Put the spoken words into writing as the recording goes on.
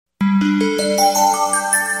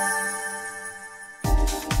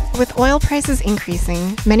With oil prices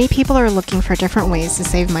increasing, many people are looking for different ways to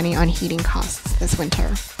save money on heating costs this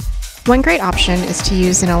winter. One great option is to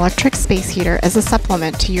use an electric space heater as a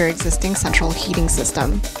supplement to your existing central heating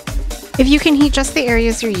system. If you can heat just the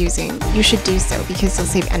areas you're using, you should do so because you'll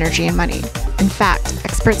save energy and money. In fact,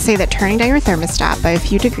 experts say that turning down your thermostat by a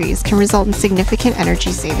few degrees can result in significant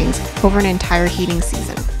energy savings over an entire heating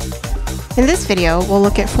season. In this video, we'll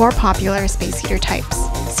look at 4 popular space heater types: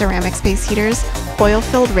 ceramic space heaters,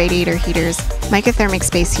 oil-filled radiator heaters, microthermic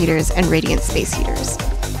space heaters, and radiant space heaters.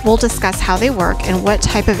 We'll discuss how they work and what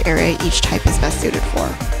type of area each type is best suited for.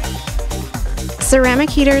 Ceramic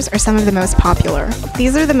heaters are some of the most popular.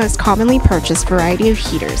 These are the most commonly purchased variety of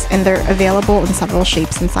heaters, and they're available in several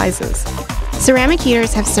shapes and sizes. Ceramic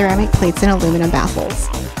heaters have ceramic plates and aluminum baffles.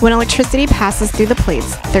 When electricity passes through the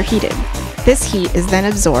plates, they're heated. This heat is then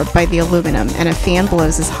absorbed by the aluminum, and a fan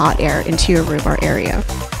blows this hot air into your room or area.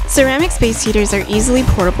 Ceramic space heaters are easily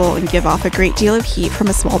portable and give off a great deal of heat from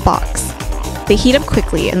a small box. They heat up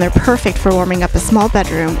quickly, and they're perfect for warming up a small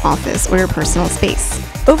bedroom, office, or your personal space.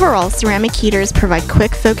 Overall, ceramic heaters provide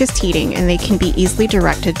quick, focused heating, and they can be easily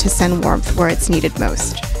directed to send warmth where it's needed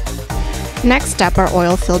most. Next up are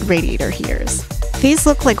oil-filled radiator heaters. These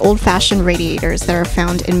look like old-fashioned radiators that are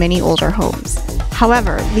found in many older homes.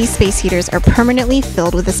 However, these space heaters are permanently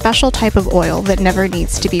filled with a special type of oil that never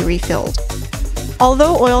needs to be refilled.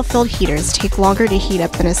 Although oil-filled heaters take longer to heat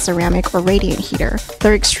up than a ceramic or radiant heater,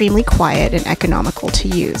 they're extremely quiet and economical to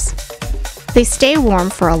use. They stay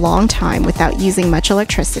warm for a long time without using much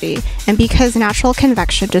electricity, and because natural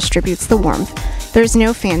convection distributes the warmth, there's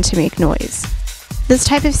no fan to make noise. This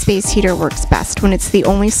type of space heater works best when it's the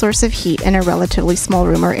only source of heat in a relatively small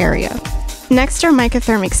room or area. Next are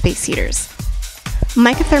microthermic space heaters.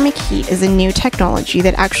 Microthermic heat is a new technology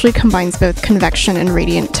that actually combines both convection and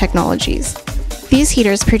radiant technologies. These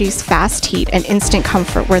heaters produce fast heat and instant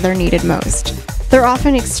comfort where they're needed most. They're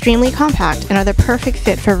often extremely compact and are the perfect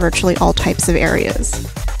fit for virtually all types of areas.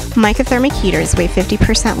 Microthermic heaters weigh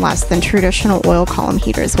 50% less than traditional oil column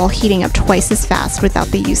heaters while heating up twice as fast without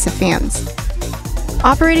the use of fans.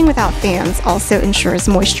 Operating without fans also ensures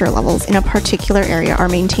moisture levels in a particular area are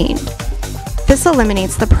maintained. This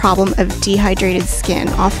eliminates the problem of dehydrated skin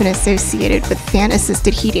often associated with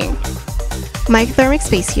fan-assisted heating. Microthermic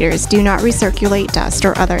space heaters do not recirculate dust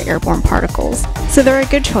or other airborne particles, so they're a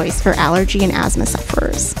good choice for allergy and asthma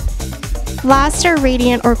sufferers. Last are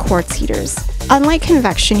radiant or quartz heaters. Unlike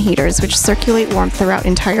convection heaters, which circulate warmth throughout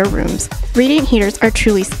entire rooms, radiant heaters are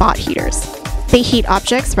truly spot heaters. They heat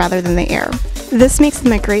objects rather than the air. This makes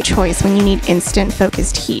them a great choice when you need instant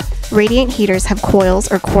focused heat. Radiant heaters have coils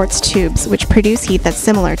or quartz tubes which produce heat that's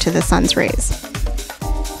similar to the sun's rays.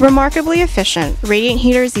 Remarkably efficient, radiant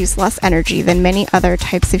heaters use less energy than many other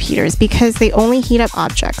types of heaters because they only heat up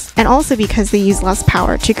objects, and also because they use less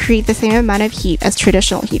power to create the same amount of heat as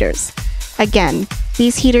traditional heaters. Again,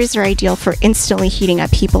 these heaters are ideal for instantly heating up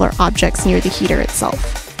people or objects near the heater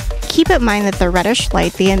itself. Keep in mind that the reddish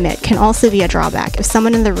light they emit can also be a drawback if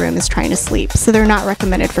someone in the room is trying to sleep, so they're not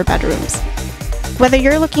recommended for bedrooms. Whether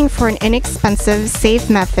you're looking for an inexpensive, safe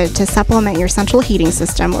method to supplement your central heating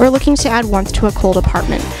system or looking to add warmth to a cold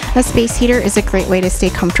apartment, a space heater is a great way to stay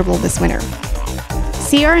comfortable this winter.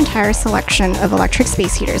 See our entire selection of electric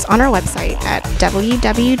space heaters on our website at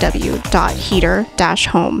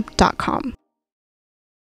www.heater-home.com.